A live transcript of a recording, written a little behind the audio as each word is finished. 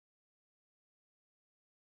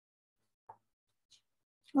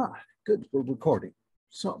Good, we're recording.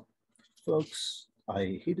 So, folks,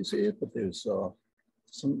 I hate to say it, but there's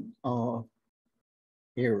some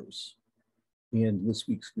errors in this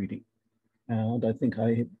week's reading, and I think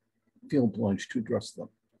I feel obliged to address them.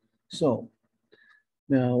 So,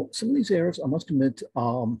 now some of these errors, I must admit,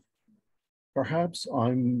 perhaps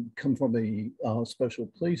I'm come from a special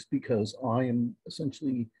place because I am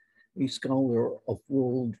essentially a scholar of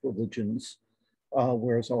world religions,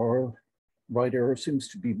 whereas our writer seems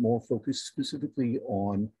to be more focused specifically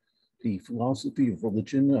on the philosophy of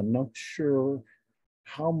religion. I'm not sure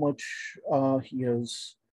how much he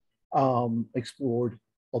has explored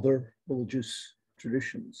other religious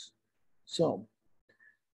traditions. So,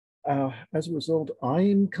 as a result,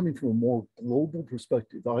 I'm coming from a more global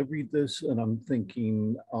perspective. I read this and I'm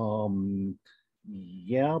thinking,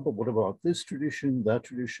 yeah, but what about this tradition, that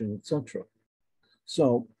tradition, etc.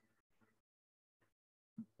 So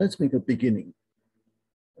let's make a beginning.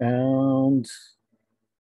 And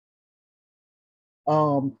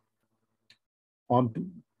on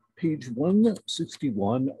page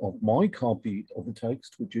 161 of my copy of the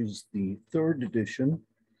text, which is the third edition,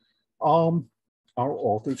 our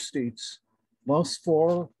author states, thus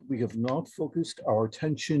far, we have not focused our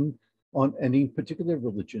attention on any particular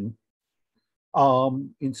religion.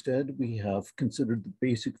 Instead, we have considered the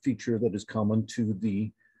basic feature that is common to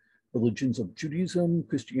the religions of Judaism,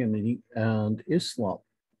 Christianity, and Islam.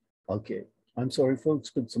 Okay, I'm sorry,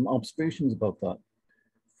 folks, but some observations about that.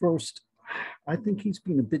 First, I think he's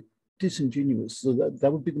been a bit disingenuous, so that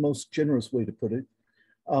would be the most generous way to put it,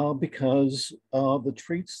 because the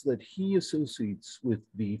traits that he associates with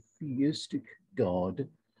the theistic God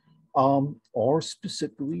are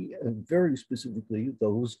specifically, and very specifically,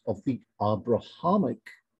 those of the Abrahamic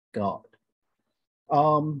God.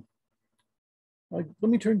 Let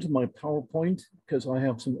me turn to my PowerPoint because I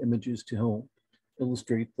have some images to help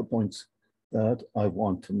illustrate the points that I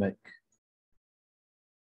want to make.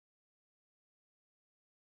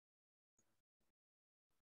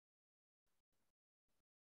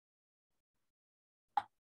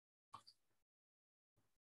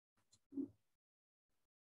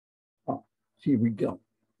 Here we go.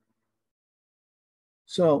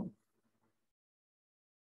 So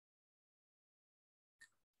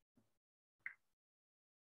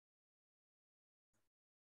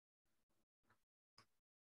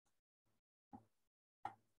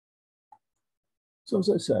as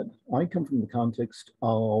I said, I come from the context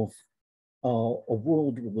of a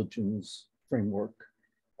world religions framework.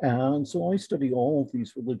 And so I study all of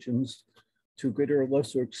these religions to a greater or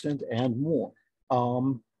lesser extent and more.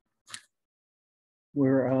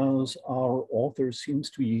 Whereas our author seems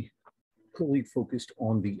to be clearly focused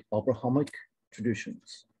on the Abrahamic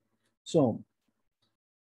traditions. So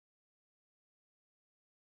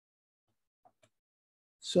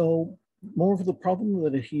more of the problem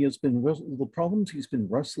that he has been, the problems he's been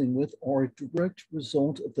wrestling with are a direct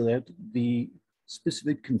result of the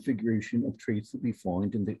specific configuration of traits that we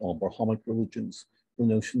find in the Abrahamic religions. The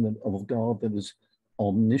notion that of a God that is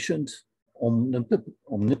omniscient,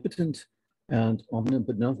 omnipotent, and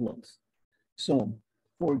omnibenevolent. So,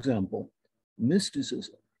 for example,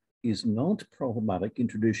 mysticism is not problematic in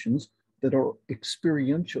traditions that are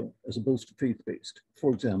experiential as opposed to faith-based.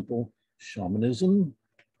 For example, shamanism,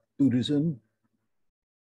 Buddhism,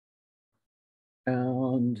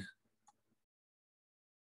 and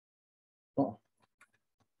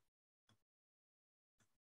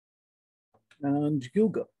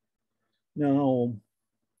yoga. Now,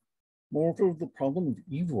 moreover, the problem of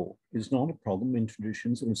evil is not a problem in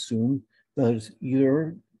traditions that assume that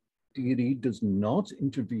either deity does not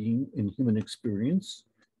intervene in human experience,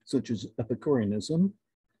 such as Epicureanism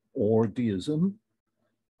or deism,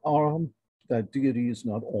 that deity is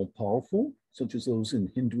not all-powerful, such as those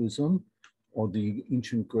in Hinduism or the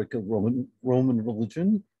ancient Greco-Roman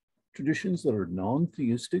religion, traditions that are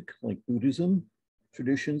non-theistic, like Buddhism,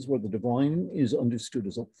 traditions where the divine is understood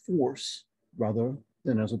as a force rather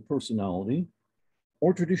than as a personality,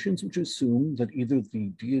 or traditions which assume that either the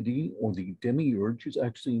deity or the demiurge is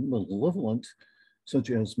actually malevolent, such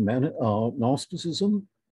as Gnosticism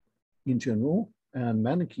in general and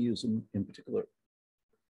Manichaeism in particular.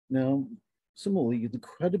 Now, similarly, the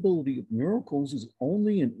credibility of miracles is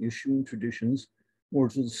only an issue in traditions where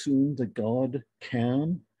it's assumed that God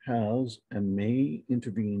can, has, and may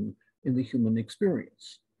intervene in the human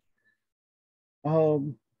experience.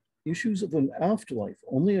 Issues of an afterlife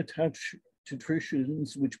only attach to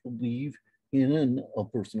traditions which believe in a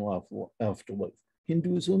personal afterlife.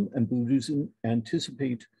 Hinduism and Buddhism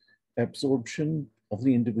anticipate absorption of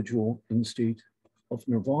the individual in the state of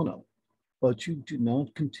nirvana. but you do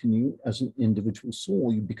not continue as an individual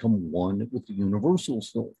soul. You become one with the universal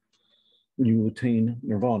soul when you attain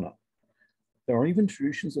nirvana. There are even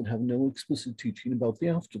traditions that have no explicit teaching about the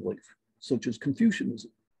afterlife, such as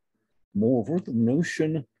Confucianism. Moreover, the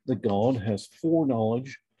notion that God has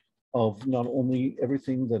foreknowledge of not only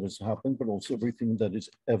everything that has happened, but also everything that is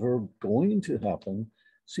ever going to happen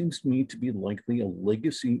seems to me to be likely a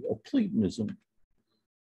legacy of Platonism.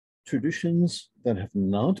 Traditions that have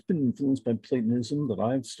not been influenced by Platonism that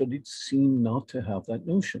I've studied seem not to have that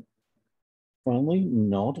notion. Finally,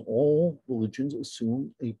 not all religions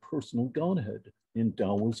assume a personal Godhead. In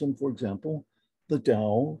Taoism, for example, the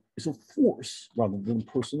Tao is a force rather than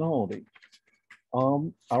personality.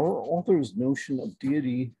 Our author's notion of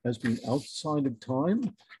deity as being outside of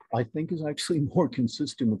time, I think, is actually more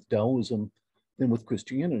consistent with Taoism than with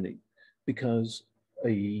Christianity, because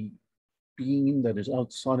a being that is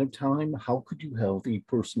outside of time, how could you have a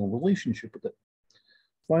personal relationship with it?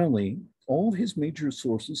 Finally, all of his major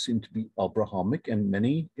sources seem to be Abrahamic, and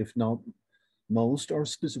many, if not most, are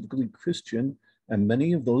specifically Christian, and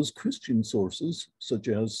many of those Christian sources, such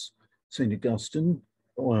as St. Augustine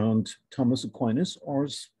and Thomas Aquinas, are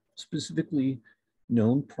specifically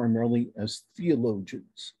known primarily as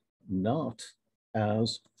theologians, not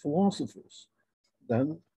as philosophers.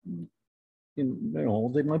 That,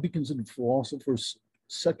 they might be considered philosophers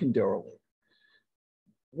secondarily.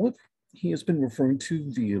 What he has been referring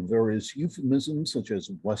to via various euphemisms such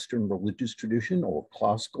as Western religious tradition or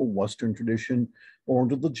classical Western tradition, or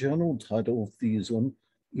under the general title of theism,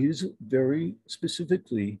 is very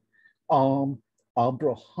specifically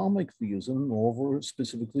Abrahamic theism, or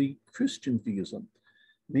specifically Christian theism,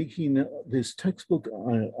 making this textbook,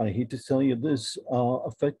 I hate to tell you this,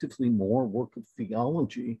 effectively more work of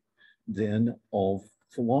theology than of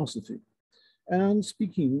philosophy. And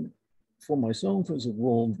speaking for myself as a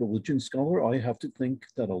world religion scholar, I have to think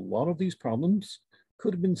that a lot of these problems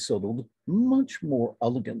could have been settled much more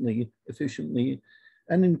elegantly, efficiently,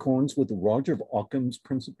 and in accordance with Roger of Occam's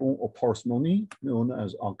principle of parsimony, known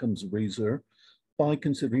as Occam's razor, by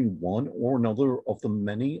considering one or another of the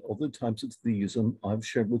many other types of theism I've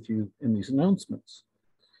shared with you in these announcements.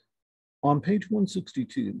 On page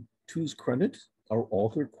 162, to his credit, our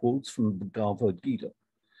author quotes from the Bhagavad Gita.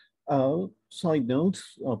 Side note,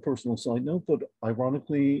 personal side note, but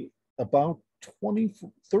ironically, about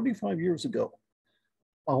 35 years ago,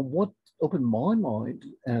 what opened my mind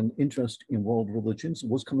and interest in world religions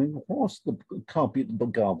was coming across the copy of the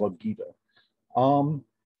Bhagavad Gita.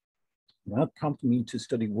 That prompted me to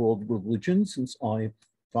study world religions, since I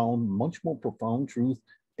found much more profound truth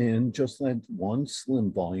in just that one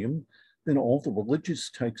slim volume than all the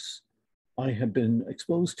religious texts I had been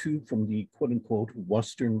exposed to from the quote unquote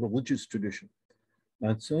Western religious tradition.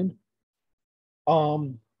 That said, our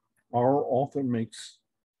author makes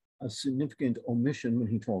a significant omission when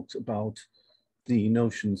he talks about the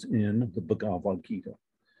notions in the Bhagavad Gita.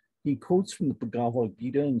 He quotes from the Bhagavad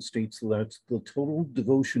Gita and states that the total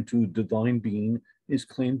devotion to a divine being is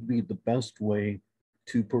claimed to be the best way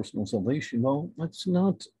to personal salvation. Well, that's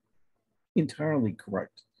not entirely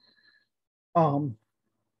correct.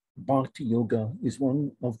 Bhakti Yoga is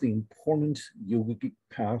one of the important yogic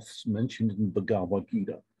paths mentioned in the Bhagavad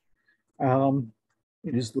Gita.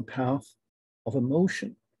 It is the path of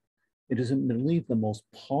emotion. It is admittedly the most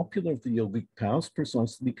popular of the yogic paths,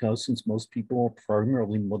 precisely because, since most people are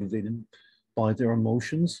primarily motivated by their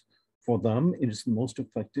emotions, for them it is the most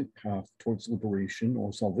effective path towards liberation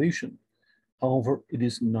or salvation. However, it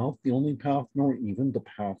is not the only path, nor even the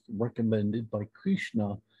path recommended by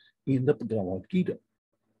Krishna in the Bhagavad Gita.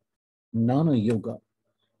 Jnana Yoga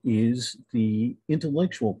is the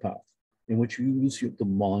intellectual path in which you use the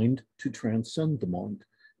mind to transcend the mind.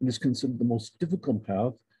 It is considered the most difficult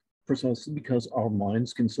path precisely because our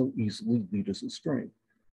minds can so easily lead us astray.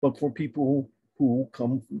 But for people who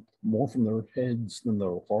come more from their heads than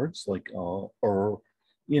their hearts, like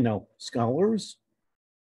scholars,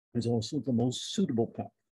 is also the most suitable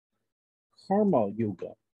path. Karma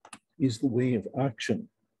Yoga is the way of action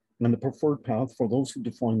and the preferred path for those who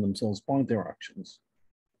define themselves by their actions.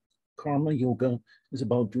 Karma Yoga is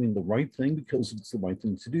about doing the right thing because it's the right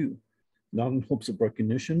thing to do, not in hopes of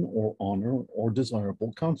recognition or honor or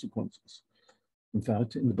desirable consequences. In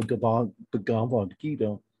fact, in the Bhagavad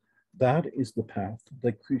Gita, that is the path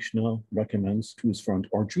that Krishna recommends to his friend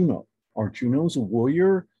Arjuna. Arjuna is a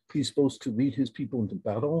warrior. He's supposed to lead his people into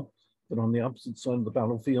battle, but on the opposite side of the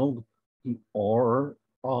battlefield, are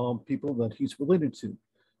people that he's related to.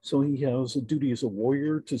 So he has a duty as a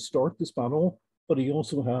warrior to start this battle, but he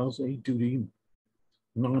also has a duty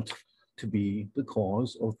not to be the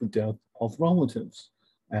cause of the death of relatives.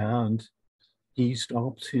 And he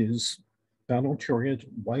stops his battle chariot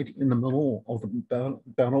right in the middle of the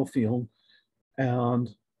battlefield and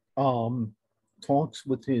talks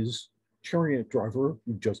with his chariot driver,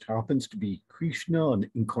 who just happens to be Krishna, an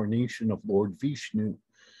incarnation of Lord Vishnu,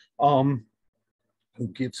 who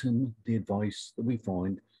gives him the advice that we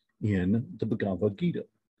find in the Bhagavad Gita.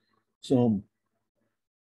 So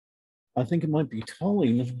I think it might be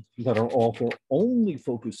telling that our author only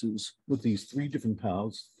focuses with these three different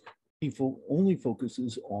paths. He only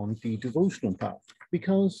focuses on the devotional path,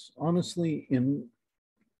 because honestly, in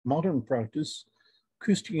modern practice,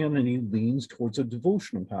 Christianity leans towards a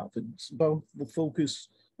devotional path. It's about the focus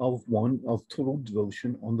of total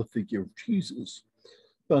devotion on the figure of Jesus.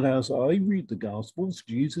 But as I read the Gospels,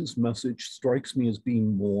 Jesus' message strikes me as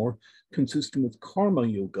being more consistent with karma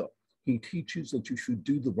yoga. He teaches that you should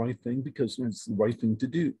do the right thing because it's the right thing to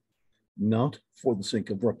do, not for the sake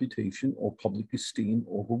of reputation or public esteem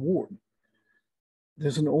or reward.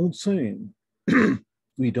 There's an old saying,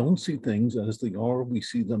 we don't see things as they are, we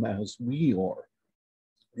see them as we are.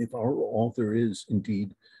 If our author is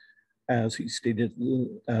indeed, as he stated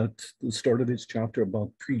at the start of his chapter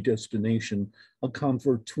about predestination, a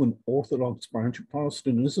convert to an orthodox branch of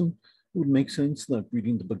Protestantism, it would make sense that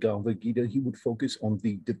reading the Bhagavad Gita, he would focus on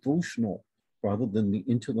the devotional rather than the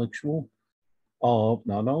intellectual,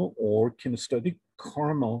 jnana or kinesthetic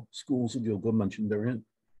karma schools of yoga mentioned therein.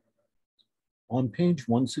 On page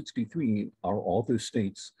 163, our author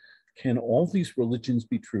states, can all these religions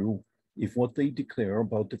be true if what they declare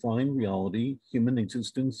about divine reality, human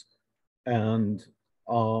existence, and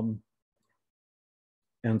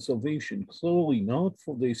salvation? Clearly not,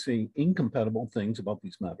 for they say incompatible things about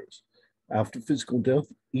these matters. After physical death,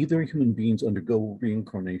 either human beings undergo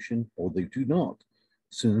reincarnation or they do not.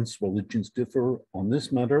 Since religions differ on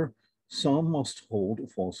this matter, some must hold a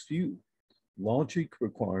false view. Logic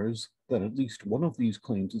requires that at least one of these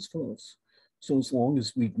claims is false. So as long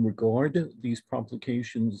as we regard these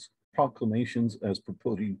proclamations as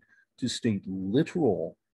purporting to state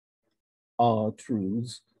literal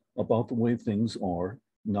truths about the way things are,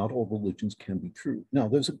 not all religions can be true. Now,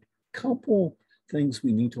 there's a couple things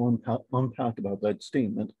we need to unpack about that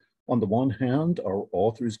statement. On the one hand, our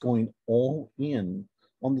author is going all in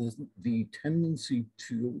on the tendency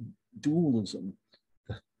to dualism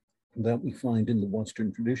that we find in the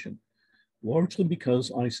Western tradition, largely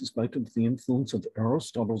because I suspect of the influence of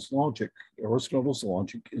Aristotle's logic. Aristotle's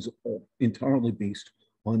logic is entirely based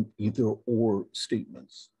on either or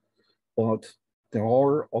statements. But there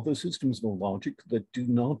are other systems of logic that do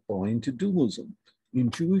not buy into dualism.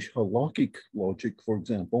 In Jewish halakhic logic, for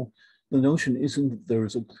example, the notion isn't that there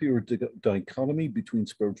is a clear dichotomy between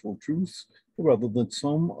spiritual truths, but rather that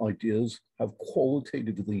some ideas have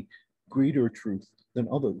qualitatively greater truth than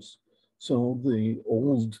others. So the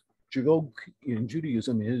old joke in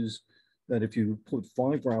Judaism is that if you put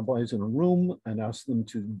 5 rabbis in a room and ask them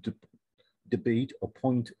to debate a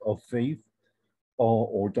point of faith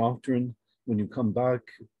or doctrine, when you come back,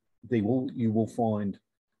 you will find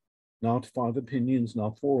not 5 opinions,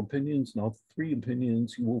 not 4 opinions, not 3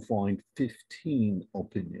 opinions, you will find 15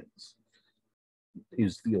 opinions,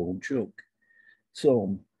 is the old joke.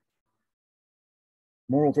 So,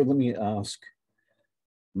 moreover, let me ask,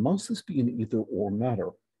 must this be an either or matter?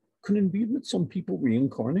 Could it be that some people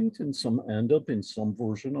reincarnate and some end up in some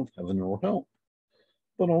version of heaven or hell?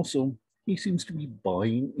 But also, he seems to be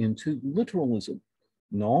buying into literalism.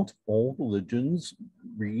 Not all religions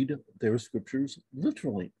read their scriptures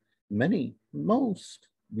literally. Most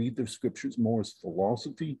read their scriptures more as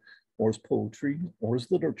philosophy or as poetry or as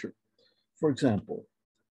literature. For example,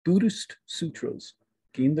 Buddhist sutras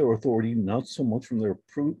gain their authority not so much from their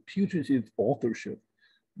putative authorship.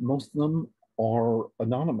 Most of them are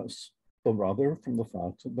anonymous, but rather from the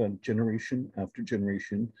fact that generation after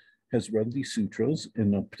generation has read these sutras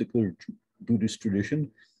in a particular Buddhist tradition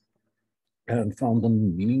and found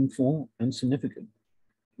them meaningful and significant.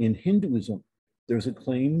 In Hinduism, there's a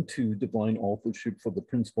claim to divine authorship for the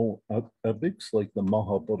principal epics like the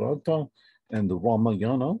Mahabharata and the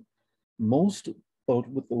Ramayana. But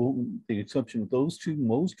with the exception of those two,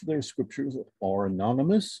 most of their scriptures are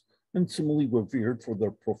anonymous and similarly revered for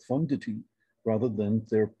their profundity rather than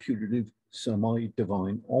their putative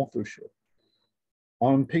semi-divine authorship.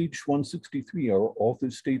 On page 163, our author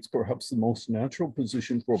states perhaps the most natural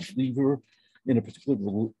position for a believer in a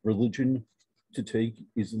particular religion to take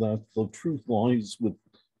is that the truth lies with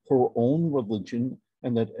her own religion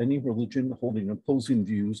and that any religion holding opposing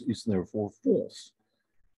views is therefore false.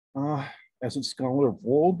 As a scholar of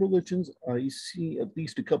world religions, I see at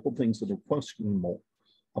least a couple things that are questionable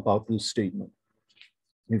about this statement.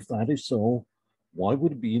 If that is so, Why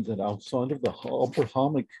would it be that outside of the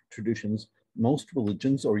Abrahamic traditions, most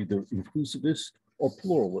religions are either inclusivist or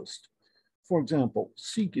pluralist? For example,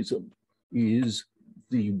 Sikhism is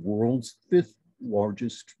the world's fifth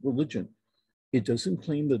largest religion. It doesn't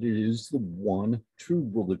claim that it is the one true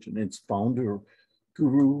religion. Its founder,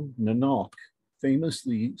 Guru Nanak,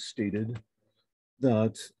 famously stated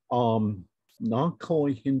that na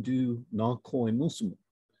koi Hindu, na koi Muslim.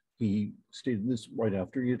 He stated this right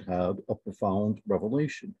after he had had a profound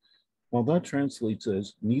revelation. While that translates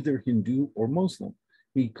as neither Hindu or Muslim,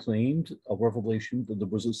 he claimed a revelation that there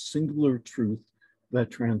was a singular truth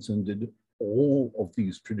that transcended all of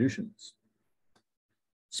these traditions.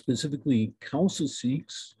 Specifically, Khalsa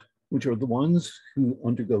Sikhs, which are the ones who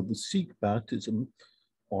undergo the Sikh baptism,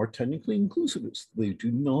 are technically inclusivist. They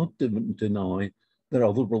do not deny that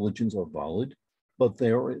other religions are valid, but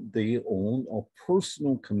they own a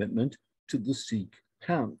personal commitment to the Sikh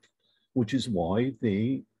path, which is why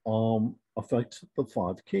they affect the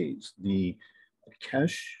 5Ks, the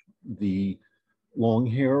kesh, the long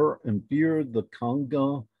hair and beard, the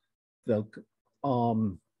kanga, the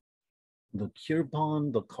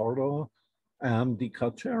kirpan, the karta, and the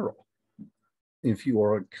kachara. If you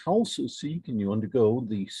are a Khalsa Sikh and you undergo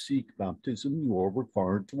the Sikh baptism, you are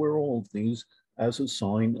required to wear all of these as a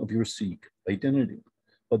sign of your Sikh identity.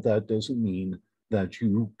 But that doesn't mean that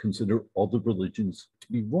you consider other religions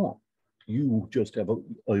to be wrong. You just have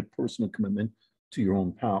a personal commitment to your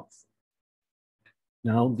own path.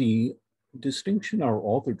 Now, the distinction our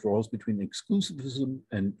author draws between exclusivism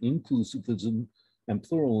and inclusivism and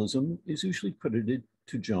pluralism is usually credited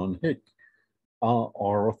to John Hick.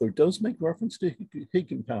 Our author does make reference to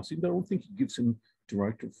Hick in passing, but I don't think he gives him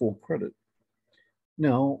direct or full credit.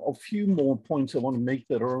 Now, a few more points I want to make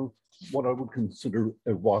that are what I would consider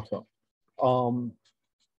errata.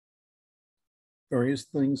 Various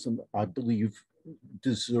things that I believe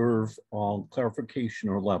deserve clarification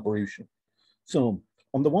or elaboration. So,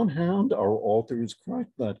 on the one hand, our author is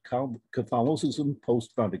correct that Catholicism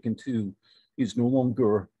post-Vatican II is no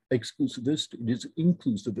longer exclusivist, it is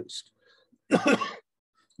inclusivist.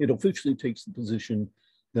 It officially takes the position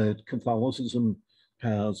that Catholicism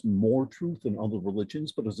has more truth than other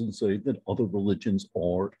religions, but doesn't say that other religions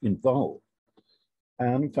are involved.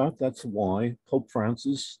 And in fact, that's why Pope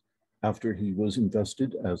Francis, after he was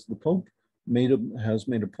invested as the Pope, has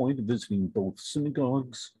made a point of visiting both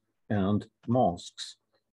synagogues and mosques.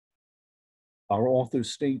 Our author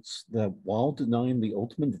states that while denying the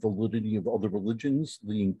ultimate validity of other religions,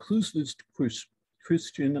 the inclusivist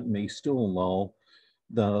Christian may still allow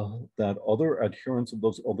that other adherents of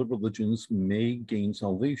those other religions may gain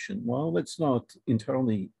salvation. Well, that's not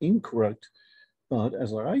entirely incorrect, but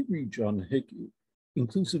as I read John Hick,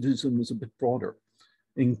 inclusivism is a bit broader.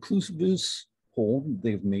 Inclusivists hold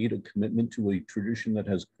they've made a commitment to a tradition that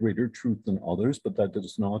has greater truth than others, but that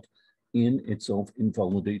does not in itself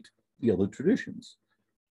invalidate the other traditions.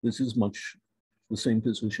 This is much the same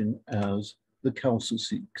position as the Khalsa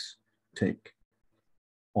Sikhs take.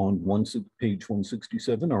 On page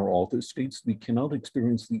 167, our author states we cannot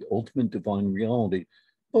experience the ultimate divine reality,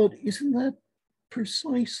 but isn't that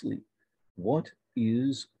precisely what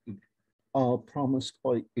is promised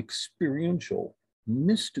by experiential,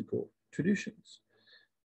 mystical traditions?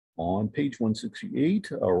 On page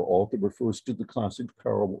 168, our author refers to the classic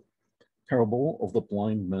parable of the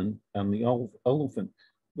blind man and the elephant,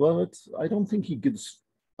 but I don't think he gives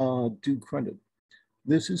due credit.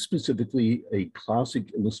 This is specifically a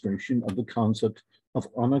classic illustration of the concept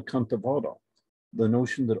of anakantavada, the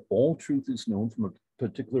notion that all truth is known from a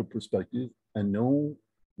particular perspective and no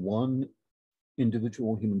one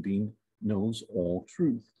individual human being knows all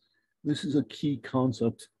truth. This is a key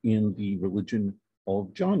concept in the religion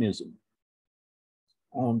of Jainism.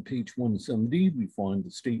 On page 170, we find the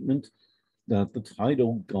statement that the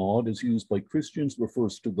title God is used by Christians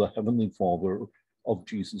refers to the Heavenly Father of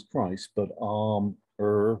Jesus Christ, but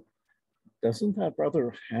doesn't that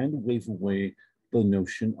rather hand wave away the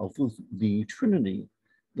notion of the Trinity?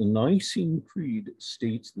 The Nicene Creed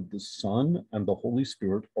states that the Son and the Holy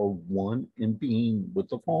Spirit are one in being with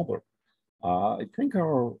the Father. I think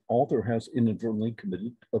our author has inadvertently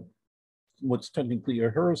committed what's technically a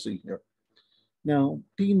heresy here. Now,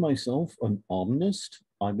 being myself an omnist,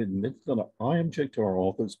 I admit that I object to our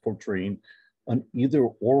authors portraying an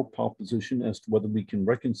either-or proposition as to whether we can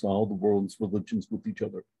reconcile the world's religions with each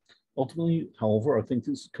other. Ultimately, however, I think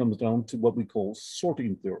this comes down to what we call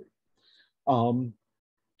sorting theory.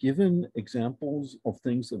 Given examples of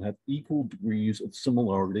things that have equal degrees of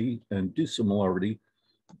similarity and dissimilarity,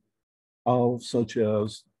 such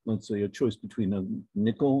as, let's say, a choice between a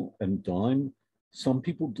nickel and dime, Some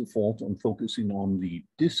people default on focusing on the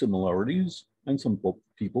dissimilarities, and some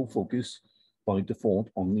people focus by default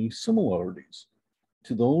on the similarities.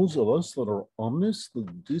 To those of us that are omnis, the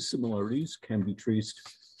dissimilarities can be traced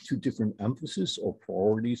to different emphasis or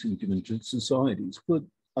priorities in given societies. Put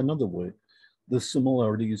another way, the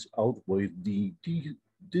similarities outweigh the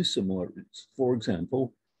dissimilarities. For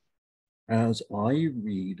example, as I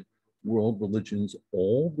read world religions,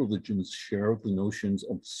 all religions share the notions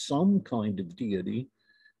of some kind of deity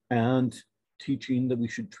and teaching that we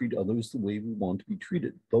should treat others the way we want to be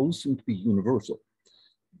treated. Those seem to be universal.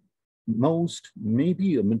 Most,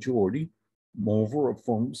 maybe a majority, moreover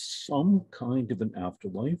affirm some kind of an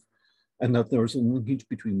afterlife, and that there's a linkage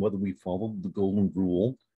between whether we follow the golden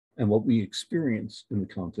rule and what we experience in the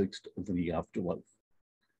context of the afterlife.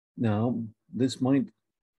 Now, this might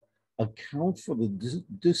account for the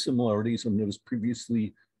dissimilarities I noticed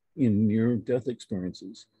previously in near-death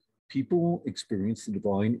experiences. People experience the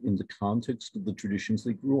divine in the context of the traditions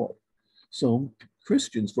they grew up. So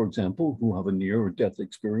Christians, for example, who have a near-death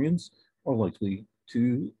experience are likely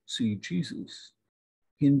to see Jesus.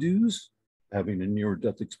 Hindus having a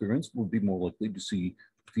near-death experience would be more likely to see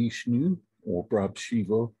Vishnu or perhaps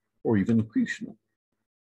Shiva or even Krishna.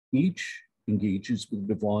 Each engages with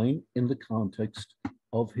the divine in the context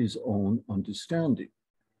of his own understanding.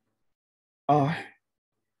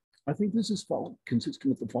 I think this is consistent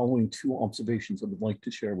with the following two observations I would like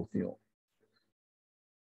to share with you.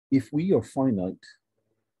 If we are finite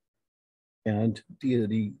and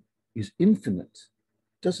deity is infinite,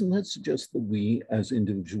 doesn't that suggest that we as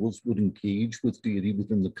individuals would engage with deity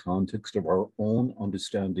within the context of our own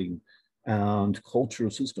understanding and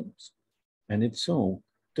cultural systems? And if so,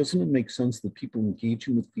 doesn't it make sense that people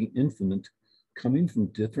engaging with the infinite, coming from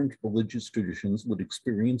different religious traditions, would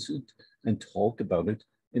experience it and talk about it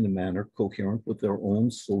in a manner coherent with their own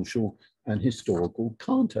social and historical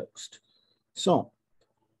context? So,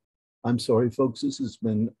 I'm sorry, folks, this has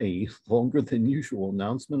been a longer than usual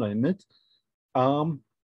announcement, I admit.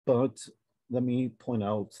 But let me point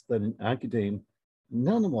out that in academia,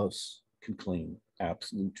 none of us can claim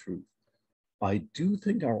absolute truth. I do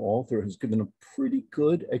think our author has given a pretty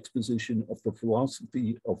good exposition of the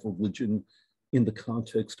philosophy of religion in the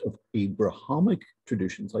context of Abrahamic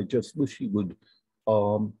traditions. I just wish he would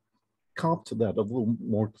cop to that a little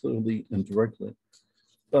more clearly and directly.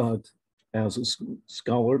 But as a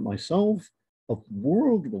scholar myself of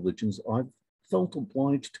world religions, I've felt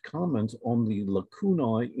obliged to comment on the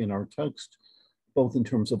lacunae in our text, both in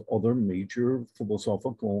terms of other major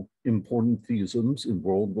philosophical important theisms in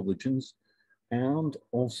world religions, and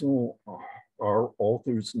also our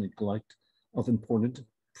author's neglect of important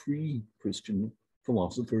pre-Christian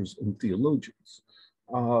philosophers and theologians.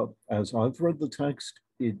 As I've read the text,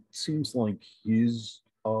 it seems like his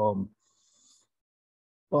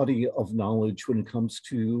body of knowledge when it comes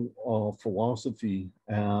to philosophy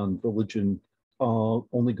and religion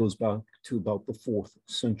only goes back to about the 4th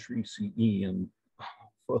century CE. And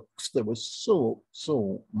folks, there was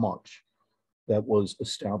so much that was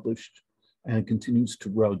established and continues to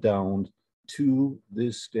redound to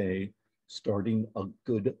this day, starting a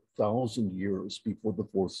good 1,000 years before the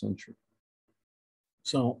 4th century.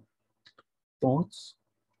 So, thoughts,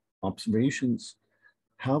 observations,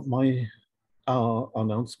 have my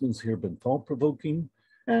announcements here been thought-provoking?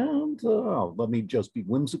 And let me just be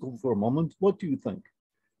whimsical for a moment. What do you think?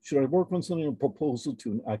 Should I work on sending a proposal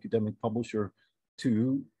to an academic publisher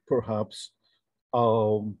to perhaps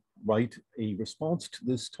write a response to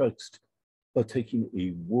this text, but taking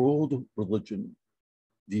a world religion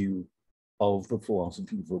view of the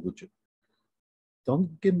philosophy of religion?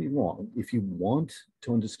 Don't get me wrong. If you want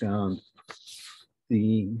to understand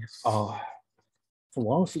the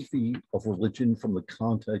philosophy of religion from the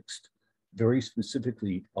context, very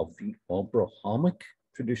specifically of the Abrahamic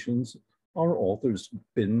traditions, our author's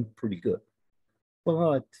been pretty good.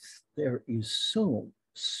 But there is so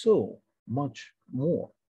much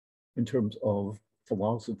more in terms of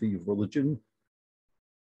philosophy of religion,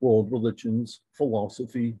 world religions,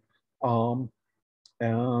 philosophy,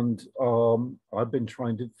 and I've been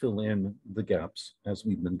trying to fill in the gaps as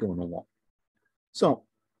we've been going along. So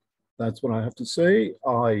that's what I have to say.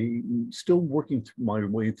 I'm still working my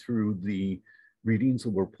way through the readings that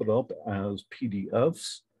were put up as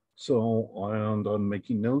PDFs. So, and I'm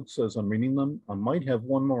making notes as I'm reading them. I might have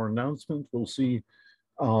one more announcement. We'll see,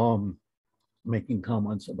 making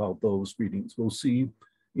comments about those readings. We'll see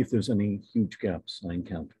if there's any huge gaps I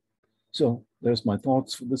encounter. So there's my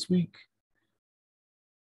thoughts for this week.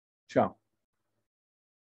 Ciao.